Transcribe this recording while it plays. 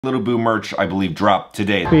Little Boo merch, I believe, dropped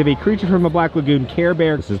today. We have a Creature from the Black Lagoon Care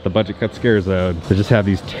Bear. This is the Budget Cut Scare Zone. They just have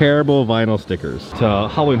these terrible vinyl stickers. To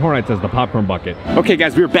Halloween Horror Nights as the popcorn bucket. Okay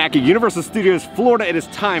guys, we're back at Universal Studios Florida. It is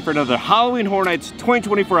time for another Halloween Horror Nights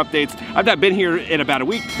 2024 updates. I've not been here in about a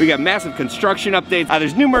week. We got massive construction updates.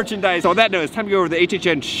 There's new merchandise. So on that note, it's time to go over the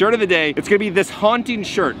HHN shirt of the day. It's gonna be this haunting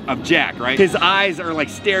shirt of Jack, right? His eyes are like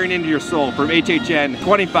staring into your soul from HHN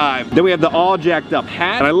 25. Then we have the all jacked up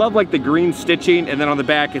hat. And I love like the green stitching. And then on the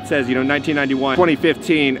back it says, you know, 1991,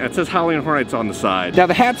 2015, and it says Halloween Horror Nights on the side. Now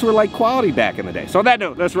the hats were like quality back in the day. So on that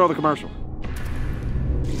note, let's roll the commercial.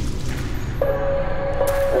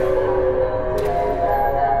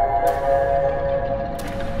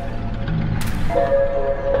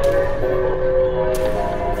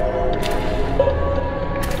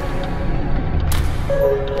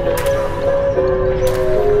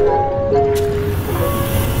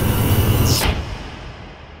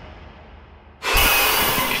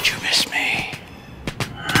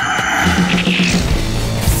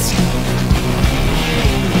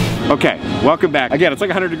 Okay, welcome back. Again, it's like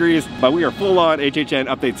 100 degrees, but we are full on HHN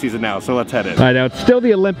update season now, so let's head in. I know, it's still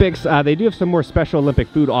the Olympics. They do have some more special Olympic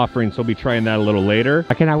food offerings, so we'll be trying that a little later.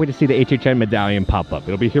 I cannot wait to see the HHN medallion pop up.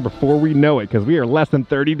 It'll be here before we know it, because we are less than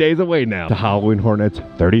 30 days away now to Halloween Horror Nights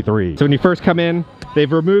 33. So when you first come in,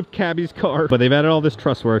 they've removed Cabby's car, but they've added all this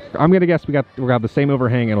truss work. I'm gonna guess we got the same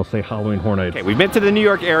overhang, and it'll say Halloween Horror Nights. Okay, we've been to the New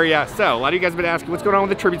York area, so a lot of you guys have been asking what's going on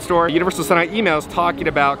with the tribute store. Universal sent out emails talking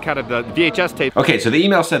about kind of the VHS tape. Okay, so the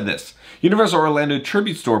email said this. Universal Orlando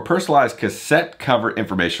Tribute Store personalized cassette cover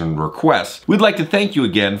information requests. We'd like to thank you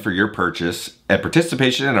again for your purchase and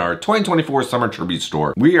participation in our 2024 Summer Tribute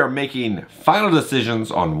Store. We are making final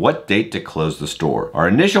decisions on what date to close the store. Our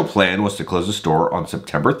initial plan was to close the store on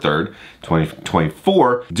September 3rd,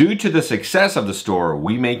 2024. Due to the success of the store,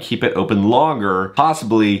 we may keep it open longer,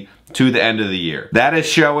 possibly to the end of the year. That is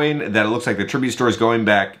showing that it looks like the tribute store is going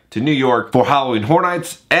back to New York for Halloween Horror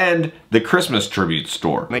Nights and the Christmas tribute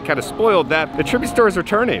store. And they kind of spoiled that. The tribute store is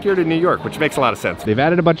returning here to New York, which makes a lot of sense. They've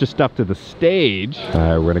added a bunch of stuff to the stage.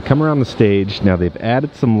 We're gonna come around the stage. Now they've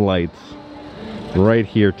added some lights right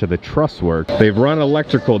here to the truss work. They've run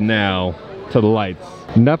electrical now to the lights.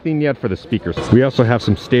 Nothing yet for the speakers. We also have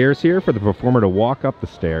some stairs here for the performer to walk up the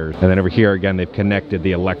stairs. And then over here again, they've connected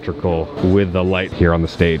the electrical with the light here on the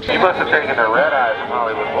stage. You must have taken the red eye from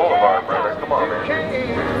Hollywood Boulevard, brother. Come on,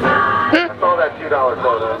 man. I saw that $2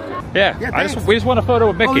 photo. Yeah, we just want a photo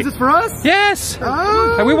with Mickey. Oh, is this for us? Yes!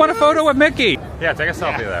 Oh. And we want a photo with Mickey. Yeah, take a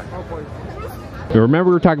selfie there. Remember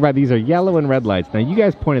we were talking about these are yellow and red lights. Now you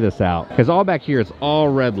guys pointed this out because all back here is all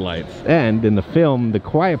red lights. And in the film, The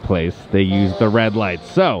Quiet Place, they use the red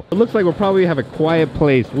lights. So it looks like we'll probably have a Quiet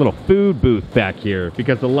Place little food booth back here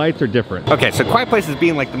because the lights are different. Okay, so Quiet Place is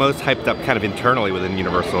being like the most hyped up kind of internally within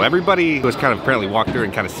Universal. Everybody who has kind of apparently walked through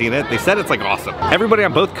and kind of seen it, they said it's like awesome. Everybody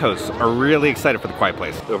on both coasts are really excited for the Quiet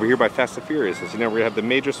Place. Over here by Fast and Furious, as you know, we're gonna have the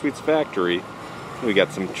Major Sweets Factory. We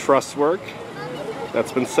got some truss work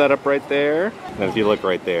that's been set up right there. And if you look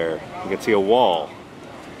right there, you can see a wall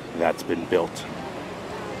that's been built.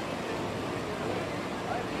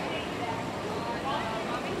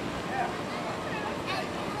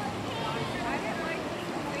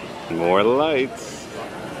 More lights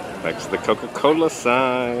next to the Coca-Cola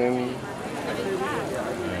sign.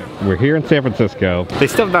 We're here in San Francisco. They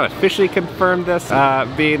still have not officially confirmed this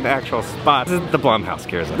being the actual spot. This is the Blumhouse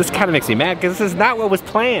Scare Zone. This kind of makes me mad because this is not what was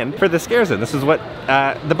planned for the Scare Zone. This is what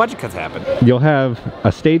the budget cuts happened. You'll have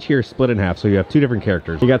a stage here split in half, so you have two different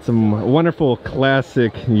characters. You got some wonderful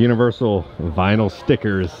classic Universal vinyl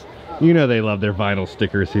stickers. You know they love their vinyl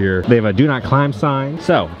stickers here. They have a do not climb sign.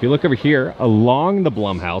 So if you look over here along the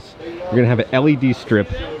Blumhouse, you're gonna have an LED strip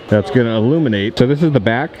that's gonna illuminate. So this is the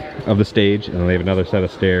back of the stage, and they have another set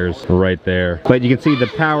of stairs right there. But you can see the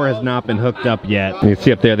power has not been hooked up yet. You can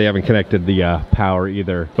see up there they haven't connected the power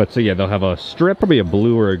either. But so yeah, they'll have a strip, probably a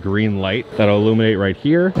blue or a green light that'll illuminate right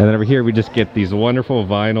here. And then over here we just get these wonderful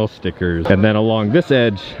vinyl stickers. And then along this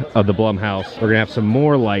edge of the Blumhouse, we're gonna have some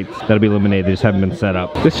more lights that'll be illuminated. They just haven't been set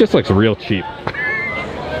up. This just looks real cheap.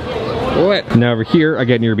 What? Now over here,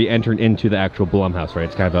 again, you're gonna be entering into the actual Blumhouse, right?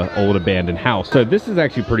 It's kind of an old abandoned house. So this is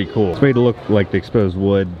actually pretty cool. It's made to look like the exposed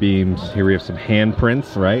wood beams. Here we have some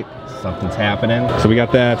handprints, right? Something's happening. So we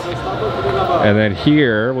got that. And then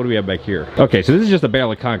here, what do we have back here? Okay, so this is just a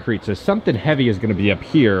barrel of concrete. So something heavy is gonna be up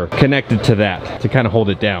here connected to that to kind of hold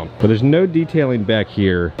it down. But there's no detailing back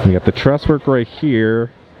here. We got the truss work right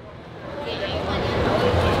here.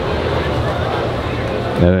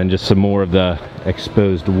 And then just some more of the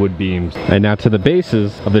exposed wood beams. And now to the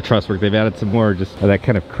bases of the truss work, they've added some more just of that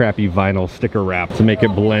kind of crappy vinyl sticker wrap to make it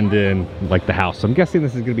blend in like the house. So I'm guessing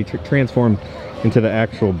this is going to be transformed into the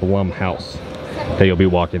actual Blum house that you'll be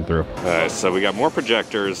walking through. Alright, so we got more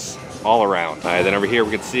projectors all around. Alright, then over here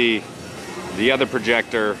we can see the other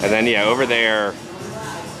projector, and then yeah, over there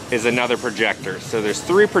is another projector. So there's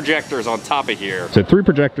 3 projectors on top of here. So 3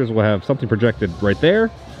 projectors will have something projected right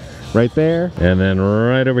there, and then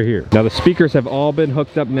right over here. Now the speakers have all been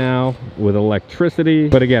hooked up now with electricity,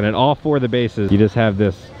 but again, at all 4 of the bases, you just have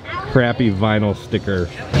this crappy vinyl sticker.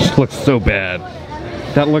 It just looks so bad.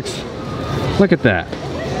 Look at that.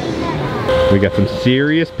 We got some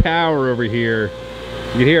serious power over here.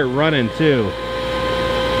 You can hear it running too.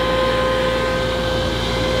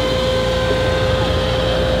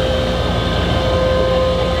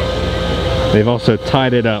 They've also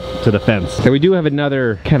tied it up to the fence. And we do have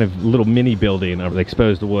another kind of little mini building of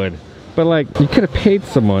exposed wood. But like, you could have paid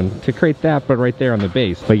someone to create that, but right there on the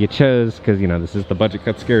base. But you chose, because you know, this is the budget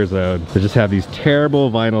cut scare zone, to just have these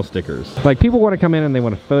terrible vinyl stickers. Like, people want to come in and they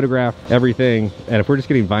want to photograph everything. And if we're just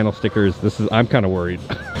getting vinyl stickers, I'm kind of worried.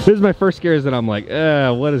 This is my first scares that I'm like,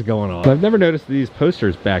 what is going on? I've never noticed these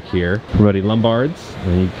posters back here promoting Lombards.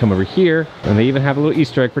 And then you come over here, and they even have a little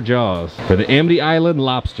Easter egg for Jaws, for the Amity Island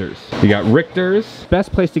lobsters. You got Richter's,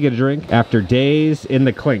 best place to get a drink after days in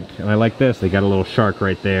the clink. And I like this, they got a little shark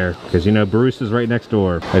right there, because you know Bruce is right next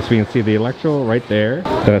door. As we can see, the electrical right there.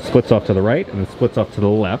 Then it splits off to the right, and it splits off to the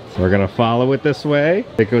left. So we're gonna follow it this way.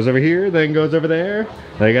 It goes over here, then goes over there.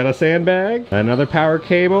 They got a sandbag, another power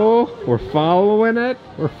cable. We're following it.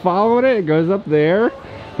 It goes up there.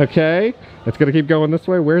 Okay, it's gonna keep going this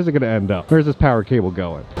way. Where's it gonna end up? Where's this power cable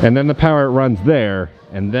going? And then the power runs there,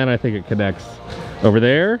 and then I think it connects over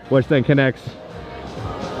there, which then connects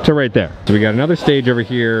to right there. So we got another stage over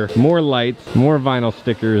here, more lights, more vinyl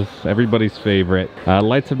stickers, everybody's favorite.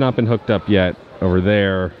 Lights have not been hooked up yet over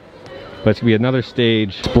there, but it's gonna be another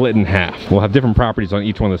stage split in half. We'll have different properties on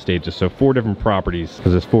each one of the stages, so 4 different properties,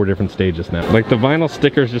 because there's 4 different stages now. Like the vinyl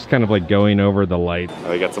stickers just kind of like going over the light.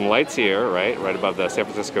 We got some lights here, right above the San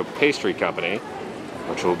Francisco Pastry Company,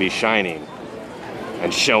 which will be shining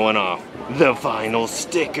and showing off the vinyl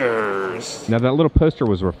stickers. Now that little poster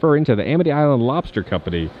was referring to the Amity Island Lobster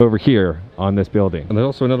Company over here on this building. And there's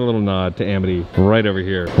also another little nod to Amity right over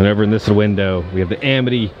here. And over in this window, we have the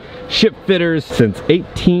Amity Ship Fitters since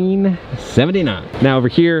 1879. Now over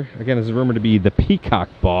here, again, this is rumored to be the Peacock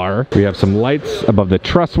Bar. We have some lights above the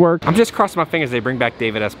truss work. I'm just crossing my fingers they bring back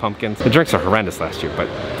David S. Pumpkins. The drinks are horrendous last year, but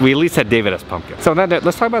we at least had David S. Pumpkins. So then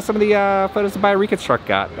let's talk about some of the photos that Buy Reconstruct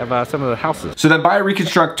got of some of the houses. So then Buy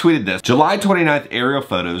Reconstruct tweeted this: July 29th aerial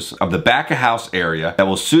photos of the back of house area that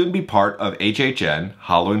will soon be part of HHN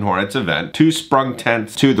Halloween Hornets event. 2 sprung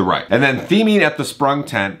tents to the right. And then theming at the sprung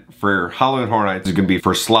tent for Halloween Horror Nights is gonna be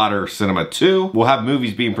for Slaughter Cinema 2. We'll have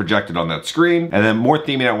movies being projected on that screen, and then more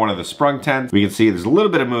theming at one of the sprung tents. We can see there's a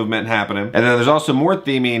little bit of movement happening, and then there's also more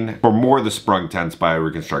theming for more of the sprung tents by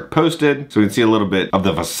Reconstruct posted, so we can see a little bit of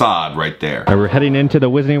the facade right there. All right, we're heading into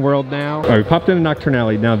the Wizarding World now. All right, we popped into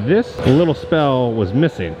Nocturnally. Now this little spell was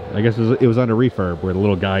missing. I guess it was under refurb where the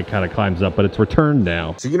little guy kind of climbs up, but it's returned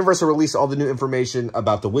now. So Universal released all the new information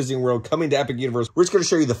about the Wizarding World coming to Epic Universe. We're just gonna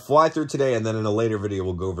show you the fly through today, and then in a later video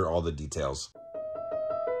we'll go over all the details.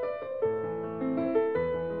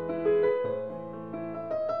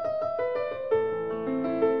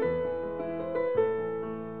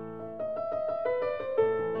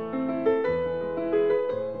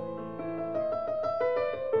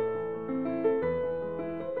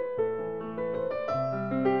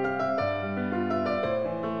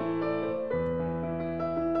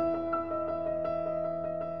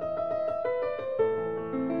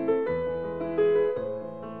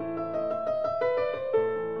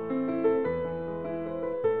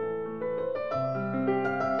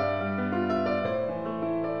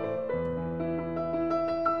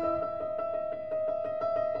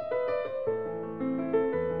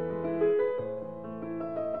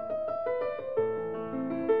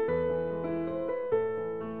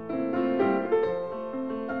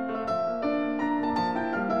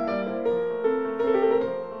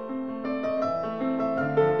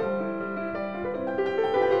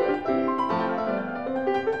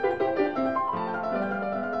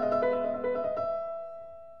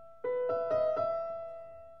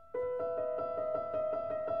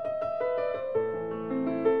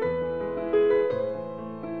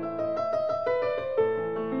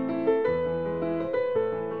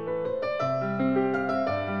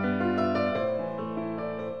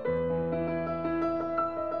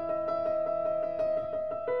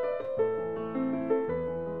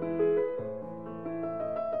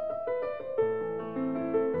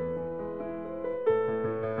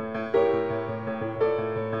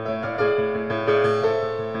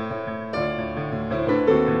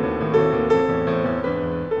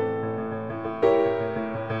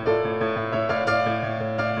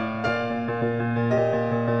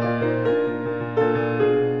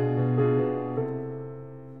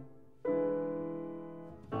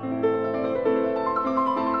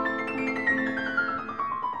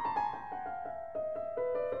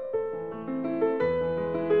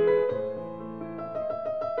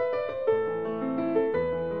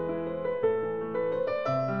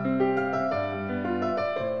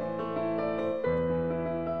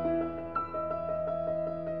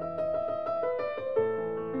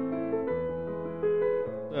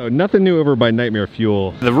 Oh, nothing new over by Nightmare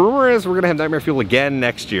Fuel. The rumor is we're gonna have Nightmare Fuel again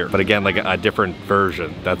next year, but again, like a different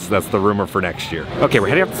version. That's the rumor for next year. Okay, we're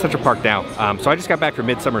heading up to Central Park now. So I just got back from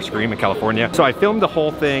Midsummer Scream in California. So I filmed the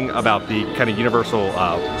whole thing about the kind of Universal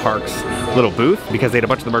Parks little booth because they had a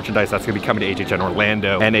bunch of the merchandise that's gonna be coming to HHN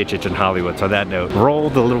Orlando and HHN Hollywood. So on that note, roll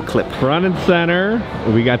the little clip. Front and center,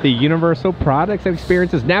 we got the Universal products and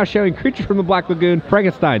experiences now showing Creature from the Black Lagoon,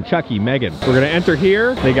 Frankenstein, Chucky, Megan. We're gonna enter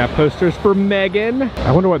here. They got posters for Megan.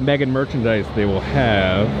 I wonder what Megan merchandise they will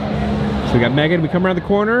have. So we got Megan, we come around the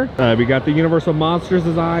corner. We got the Universal Monsters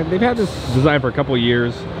design. They've had this design for a couple of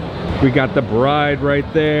years. We got the Bride right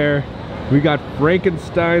there. We got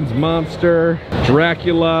Frankenstein's monster,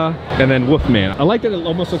 Dracula, and then Wolfman. I like that it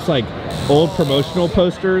almost looks like old promotional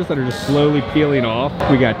posters that are just slowly peeling off.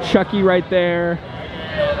 We got Chucky right there.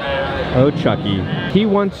 Oh, Chucky. He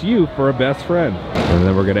wants you for a best friend. And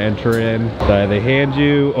then we're gonna enter in. They hand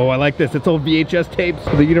you, oh, I like this. It's old VHS tapes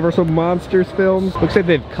for the Universal Monsters films. Looks like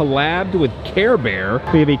they've collabed with Care Bear.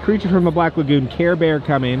 We have a Creature from the Black Lagoon Care Bear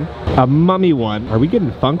coming, a Mummy one. Are we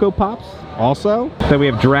getting Funko Pops also? Then we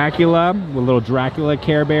have Dracula, with a little Dracula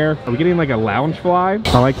Care Bear. Are we getting like a Loungefly?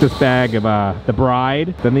 I like this bag of the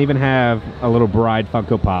Bride. Then they even have a little Bride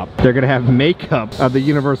Funko Pop. They're gonna have makeup of the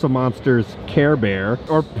Universal Monsters Care Bear,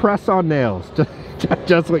 or press-on nails.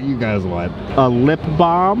 Just what you guys want. A lip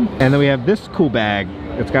balm, and then we have this cool bag.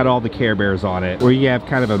 It's got all the Care Bears on it, where you have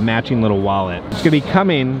kind of a matching little wallet. It's gonna be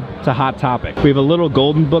coming to Hot Topic. We have a little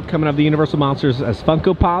golden book coming up, the Universal Monsters as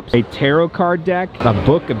Funko Pops, a tarot card deck, a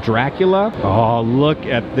book of Dracula. Oh, look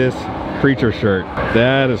at this Creature shirt.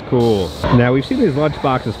 That is cool. Now, we've seen these lunch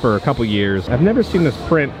boxes for a couple years. I've never seen this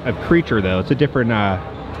print of Creature though. It's a different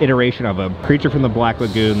iteration of him. Creature from the Black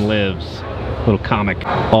Lagoon lives. Little comic.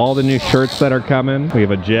 All the new shirts that are coming. We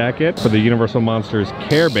have a jacket for the Universal Monsters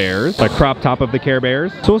Care Bears, a crop top of the Care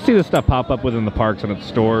Bears. So we'll see this stuff pop up within the parks and at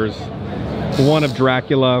stores. One of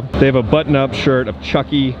Dracula. They have a button-up shirt of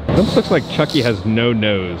Chucky. This looks like Chucky has no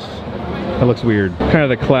nose. That looks weird. Kind of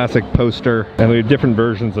the classic poster. And we have different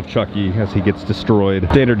versions of Chucky as he gets destroyed.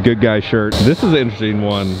 Standard good guy shirt. This is an interesting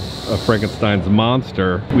one of Frankenstein's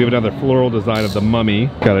monster. We have another floral design of the Mummy.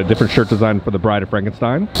 Got a different shirt design for the Bride of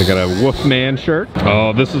Frankenstein. We got a Wolfman shirt.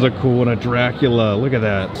 Oh, this is a cool one, a Dracula. Look at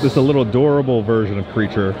that. This is a little adorable version of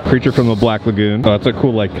Creature. Creature from the Black Lagoon. Oh, it's a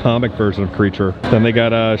cool like comic version of Creature. Then they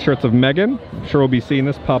got shirts of Megan. I'm sure we'll be seeing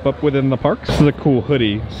this pop up within the parks. This is a cool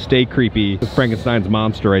hoodie. Stay creepy. With Frankenstein's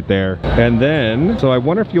monster right there. And then, so I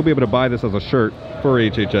wonder if you'll be able to buy this as a shirt for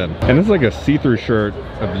HHN. And this is like a see-through shirt.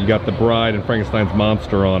 You got the Bride and Frankenstein's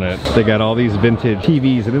monster on it. They got all these vintage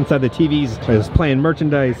TVs, and inside the TVs is playing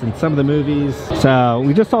merchandise and some of the movies. So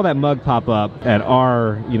we just saw that mug pop up at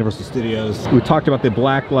our Universal Studios. We talked about the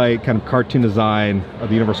blacklight kind of cartoon design of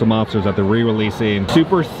the Universal Monsters that they're re-releasing.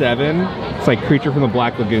 Super 7, it's like Creature from the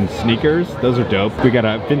Black Lagoon sneakers. Those are dope. We got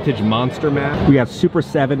a vintage monster map. We got Super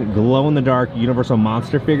 7 glow-in-the-dark Universal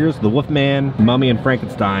Monster figures, the Wolfman, Mummy, and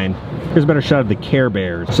Frankenstein. Here's a better shot of the Care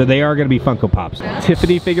Bears. So they are going to be Funko Pops.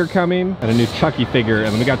 Tiffany figure coming, and a new Chucky figure, and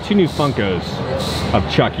then we got 2 new Funkos of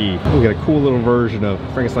Chucky. We got a cool little version of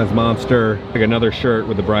Frankenstein's monster. We got another shirt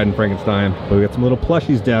with the Bride and Frankenstein. But we got some little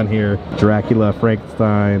plushies down here. Dracula,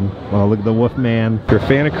 Frankenstein. Oh, look at the Wolfman. If you're a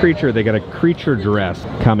fan of Creature, they got a Creature dress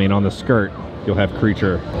coming on the skirt. You'll have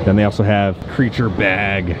Creature. Then they also have Creature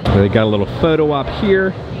bag. They got a little photo op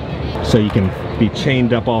here, so you can be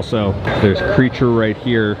chained up also. There's Creature right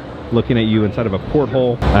here, looking at you inside of a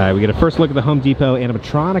porthole. We get a first look at the Home Depot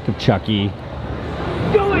animatronic of Chucky.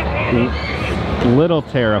 Do it, Annie! Little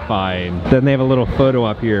terrifying. Then they have a little photo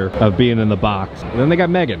up here of being in the box. And then they got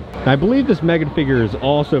Megan. I believe this Megan figure is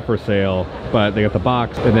also for sale, but they got the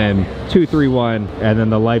box, and then 231, and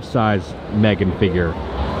then the life-size Megan figure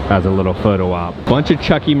as a little photo op. Bunch of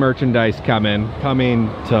Chucky merchandise coming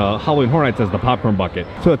to Halloween Horror Nights as the popcorn bucket.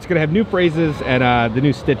 So it's gonna have new phrases and the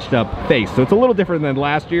new stitched up face. So it's a little different than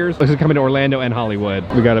last year's. This is coming to Orlando and Hollywood.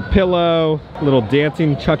 We got a pillow, little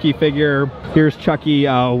dancing Chucky figure. Here's Chucky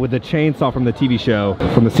with the chainsaw from the TV show,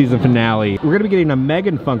 from the season finale. We're gonna be getting a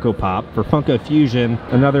Megan Funko Pop for Funko Fusion,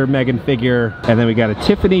 another Megan figure, and then we got a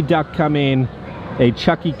Tiffany duck coming, a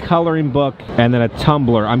Chucky coloring book, and then a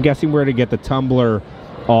tumbler. I'm guessing we're gonna get the tumbler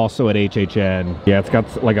also at HHN. Yeah, it's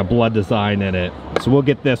got like a blood design in it. So we'll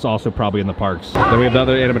get this also probably in the parks. Then we have the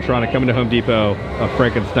other animatronic coming to Home Depot of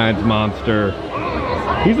Frankenstein's monster.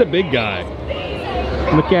 He's a big guy.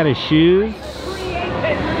 Look at his shoes.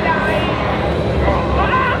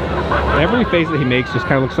 Every face that he makes just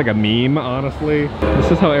kind of looks like a meme, honestly.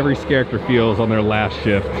 This is how every character feels on their last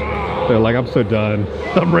shift. They're like, I'm so done.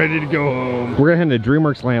 I'm ready to go home. We're gonna head to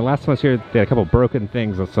DreamWorks Land. Last time I was here, they had a couple broken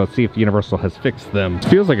things, so let's see if Universal has fixed them. It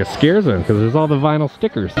feels like a scare zone because there's all the vinyl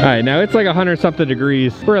stickers. All right, now it's like 100-something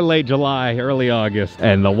degrees. We're in late July, early August,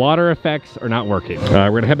 and the water effects are not working. We're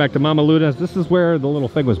gonna head back to Mama Luna's. This is where the little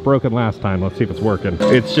thing was broken last time. Let's see if it's working.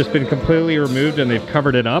 It's just been completely removed and they've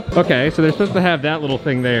covered it up. Okay, so they're supposed to have that little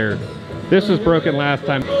thing there. This was broken last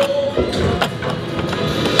time.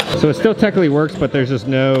 So it still technically works, but there's just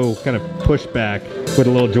no kind of pushback with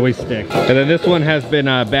a little joystick. And then this one has been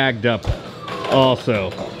bagged up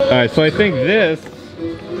also. All right, so I think this,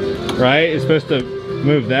 right, is supposed to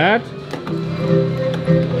move that.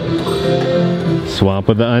 Swamp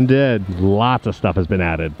of the Undead. Lots of stuff has been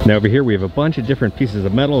added. Now over here we have a bunch of different pieces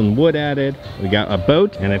of metal and wood added. We got a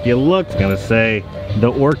boat, and if you look, it's gonna say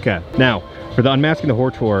the Orca. Now, for the Unmasking the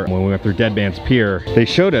Horror Tour, when we went through Dead Man's Pier, they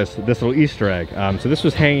showed us this little Easter egg. So this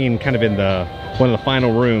was hanging kind of in one of the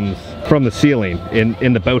final rooms from the ceiling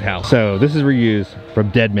in the boathouse. So this is reused from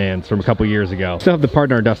Dead Man's from a couple years ago. Still have the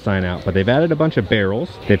Pardon Our Dust sign out, but they've added a bunch of barrels.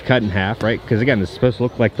 They've cut in half, right? Because again, this is supposed to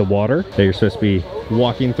look like the water that you're supposed to be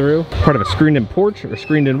walking through. Part of a screened-in porch or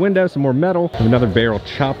screened-in window, some more metal, and another barrel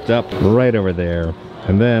chopped up right over there.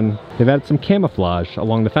 And then they've added some camouflage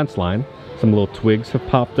along the fence line. Some little twigs have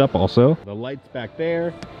popped up also. The lights back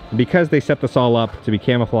there, because they set this all up to be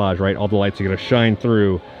camouflage, right? All the lights are gonna shine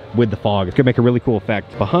through with the fog. It's gonna make a really cool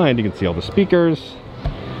effect. Behind, you can see all the speakers,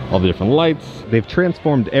 all the different lights. They've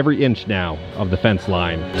transformed every inch now of the fence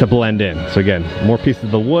line to blend in. So again, more pieces of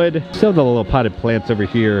the wood. Still the little potted plants over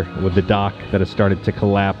here with the dock that has started to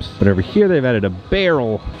collapse. But over here, they've added a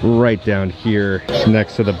barrel right down here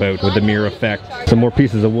next to the boat with the mirror effect. Some more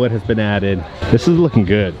pieces of wood has been added. This is looking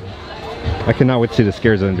good. I cannot wait to see the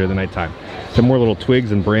scare zone during the nighttime. Some more little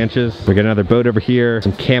twigs and branches. We got another boat over here,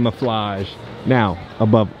 some camouflage. Now,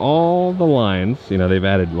 above all the lines, you know, they've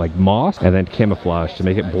added like moss and then camouflage to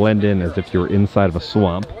make it blend in as if you were inside of a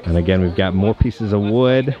swamp. And again, we've got more pieces of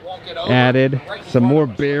wood added, some more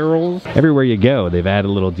barrels. Everywhere you go, they've added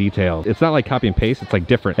little details. It's not like copy and paste, it's like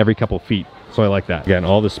different every couple feet. So I like that. Again,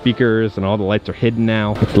 all the speakers and all the lights are hidden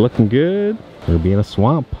now. It's looking good. We're being a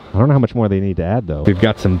swamp. I don't know how much more they need to add though. We've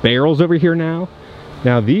got some barrels over here now.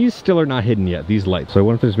 Now these still are not hidden yet, these lights. So I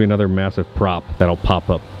wonder if there's gonna be another massive prop that'll pop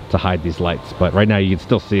up to hide these lights. But right now you can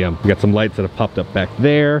still see them. We got some lights that have popped up back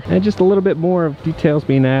there and just a little bit more of details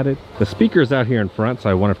being added. The speaker's out here in front, so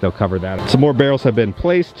I wonder if they'll cover that. Some more barrels have been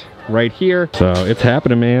placed right here. So it's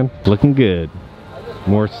happening, man. Looking good.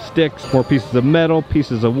 More sticks, more pieces of metal,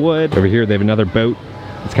 pieces of wood. Over here they have another boat.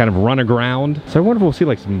 It's kind of run aground. So I wonder if we'll see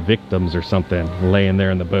like some victims or something laying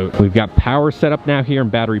there in the boat. We've got power set up now here in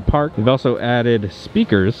Battery Park. We've also added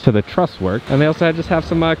speakers to the truss work. And they also just have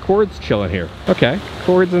some cords chilling here. Okay,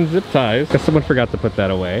 cords and zip ties. Guess someone forgot to put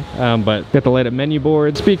that away. But got the light up menu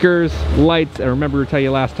board, speakers, lights. And remember to tell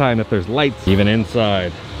you last time that there's lights even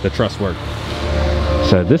inside the truss work.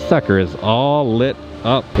 So this sucker is all lit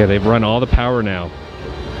up. Yeah, they've run all the power now.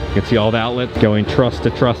 You can see all the outlets going truss to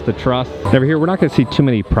truss to truss. Over here, we're not gonna see too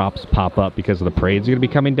many props pop up because of the parades are gonna be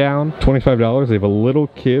coming down. $25, they have a little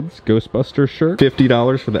kids Ghostbusters shirt.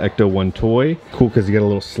 $50 for the Ecto-1 toy. Cool, because you get a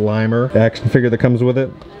little Slimer action figure that comes with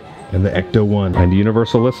it. And the Ecto-1. And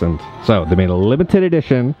Universal listened. So they made a limited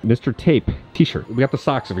edition Mr. Tape t-shirt. We got the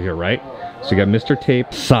socks over here, right? So you got Mr.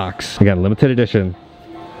 Tape socks. We got a limited edition.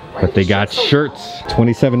 But they got shirts,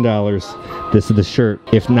 $27. This is the shirt.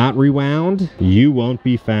 If not rewound, you won't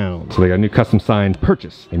be found. So they got a new custom signed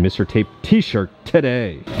purchase, a Mr. Tape t-shirt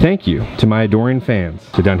today. Thank you to my adoring fans.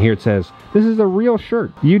 So down here it says, this is a real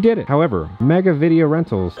shirt. You did it. However, Mega Video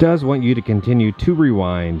Rentals does want you to continue to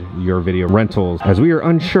rewind your video rentals as we are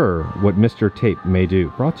unsure what Mr. Tape may do.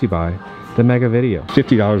 Brought to you by the Mega Video.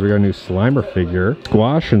 $50, we got a new Slimer figure.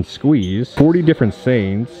 Squash and squeeze. 40 different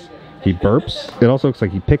sayings. He burps. It also looks like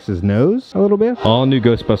he picks his nose a little bit. All new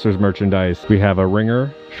Ghostbusters merchandise. We have a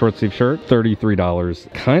ringer short sleeve shirt,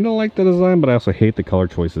 $33. Kind of like the design, but I also hate the color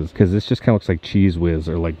choices because this just kind of looks like Cheese Whiz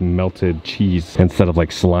or like melted cheese instead of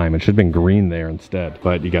like slime. It should have been green there instead.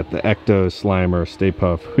 But you got the Ecto, Slimer, Stay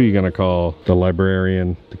Puft. Who are you gonna call? The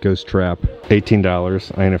Librarian, the Ghost Trap.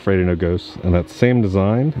 $18. I ain't afraid of no ghosts. And that same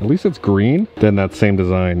design, at least it's green. Then that same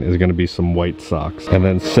design is gonna be some white socks. And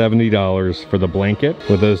then $70 for the blanket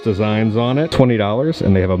with those designs. designs on it. $20,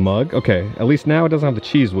 and they have a mug. Okay, at least now it doesn't have the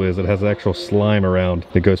Cheese Whiz. It has the actual slime around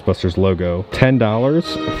the Ghostbusters logo.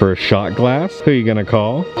 $10 for a shot glass. Who are you gonna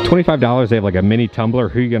call? $25, they have like a mini tumbler.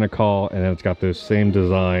 Who are you gonna call? And then it's got those same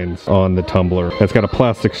designs on the tumbler. It's got a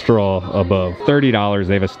plastic straw above. $30,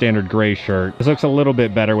 they have a standard gray shirt. This looks a little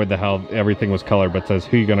bit better with how everything was colored, but it says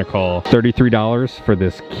who you gonna call. $33 for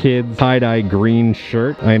this kid's tie-dye green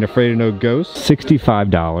shirt. I ain't afraid of no ghosts.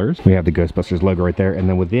 $65. We have the Ghostbusters logo right there, and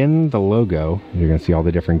then within the logo, you're gonna see all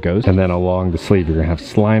the different ghosts, and then along the sleeve, you're gonna have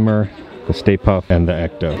Slimer, the Stay Puft, and the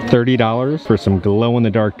Ecto. $30 for some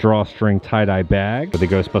glow-in-the-dark drawstring tie-dye bag with the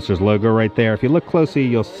Ghostbusters logo right there. If you look closely,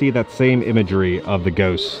 you'll see that same imagery of the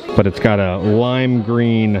ghosts, but it's got a lime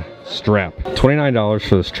green strap. $29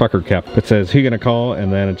 for this trucker cap. It says who you gonna call,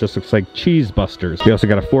 and then it just looks like Cheese Busters. We also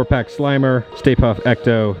got a 4-pack Slimer, Stay Puft,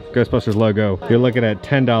 Ecto, Ghostbusters logo. You're looking at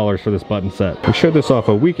 $10 for this button set. We showed this off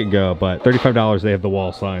a week ago, but $35 they have the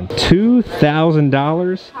wall sign.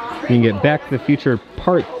 $2,000 you can get Back to the Future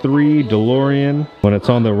Part 3 DeLorean when it's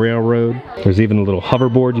on the railroad. There's even a little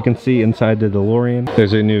hoverboard you can see inside the DeLorean.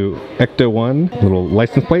 There's a new Ecto 1 little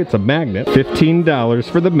license plate. It's a magnet. $15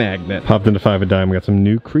 for the magnet. Hopped into 5 a dime. We got some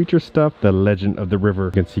new Creature stuff. The Legend of the River.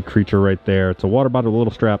 You can see Creature right there. It's a water bottle, a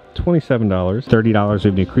little strap. $27. $30 we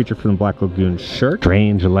have new Creature from the Black Lagoon shirt.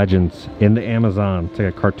 Strange Legends in the Amazon. It's like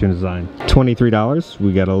a cartoon design. $23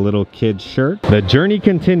 we got a little kid shirt. The journey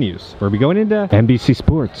continues. We're going into NBC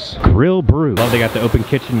Sports Grill Brew. Love they got the open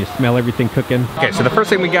kitchen. You smell everything cooking. Okay, so the first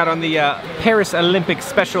thing we got on the Paris Olympic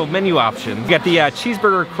special menu option, we got the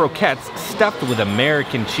cheeseburger croquettes stuffed with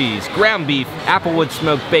American cheese, ground beef, applewood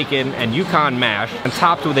smoked bacon, and Yukon mash, and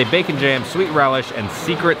topped with a bacon jam, sweet relish, and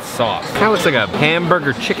secret sauce. Kind of looks like a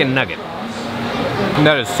hamburger chicken nugget.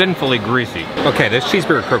 That is sinfully greasy. Okay, those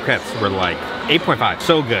cheeseburger croquettes were like 8.5,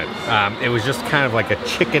 so good. It was just kind of like a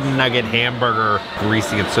chicken nugget hamburger,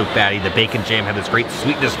 greasy and so fatty. The bacon jam had this great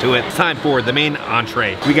sweetness to it. It's time for the main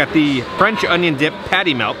entree. We got the French onion dip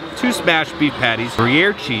patty melt, 2 smashed beef patties,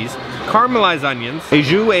 Gruyere cheese, caramelized onions, a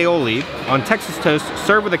jus aioli on Texas toast,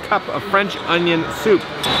 served with a cup of French onion soup.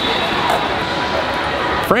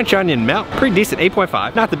 French onion melt, pretty decent,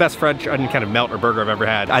 8.5. Not the best French onion kind of melt or burger I've ever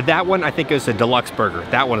had. That one I think goes to deluxe burger.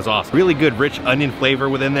 That one is awesome. Really good rich onion flavor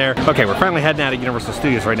within there. Okay, we're finally heading out of Universal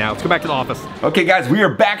Studios right now. Let's go back to the office. Okay guys, we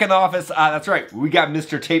are back in the office. That's right, we got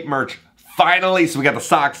Mr. Tape merch. Finally, so we got the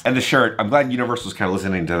socks and the shirt. I'm glad Universal's kind of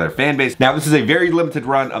listening to their fan base. Now, this is a very limited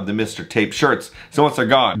run of the Mr. Tape shirts, so once they're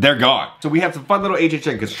gone, they're gone. So we have some fun little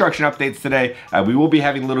HHN construction updates today. We will be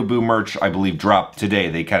having Little Boo merch, I believe, drop today.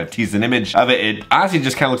 They kind of teased an image of it. It honestly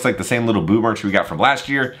just kind of looks like the same Little Boo merch we got from last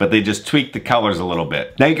year, but they just tweaked the colors a little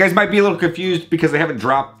bit. Now, you guys might be a little confused because they haven't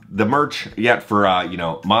dropped the merch yet for, you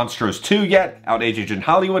know, Monstros 2 yet, out HHN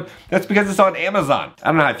Hollywood. That's because it's on Amazon. I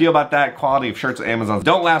don't know how I feel about that. Quality of shirts on Amazon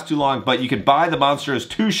don't last too long, but you can buy the Monstros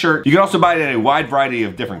 2 shirt. You can also buy it in a wide variety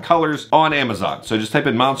of different colors on Amazon. So just type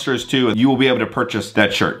in Monstros 2 and you will be able to purchase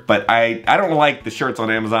that shirt. But I don't like the shirts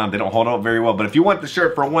on Amazon. They don't hold up very well. But if you want the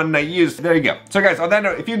shirt for one night use, there you go. So guys, on that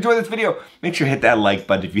note, if you enjoyed this video, make sure to hit that like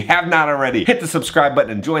button. If you have not already, hit the subscribe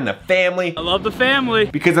button and join the family. I love the family.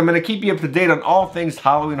 Because I'm gonna keep you up to date on all things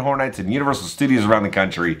Halloween Horror Nights and Universal Studios around the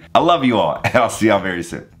country. I love you all, and I'll see y'all very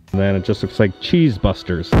soon. And then it just looks like Cheese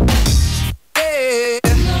Busters. Hey,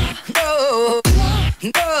 no,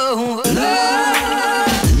 no,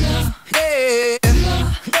 no, hey,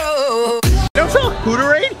 no. Don't sell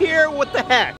Hooterade here? What the heck?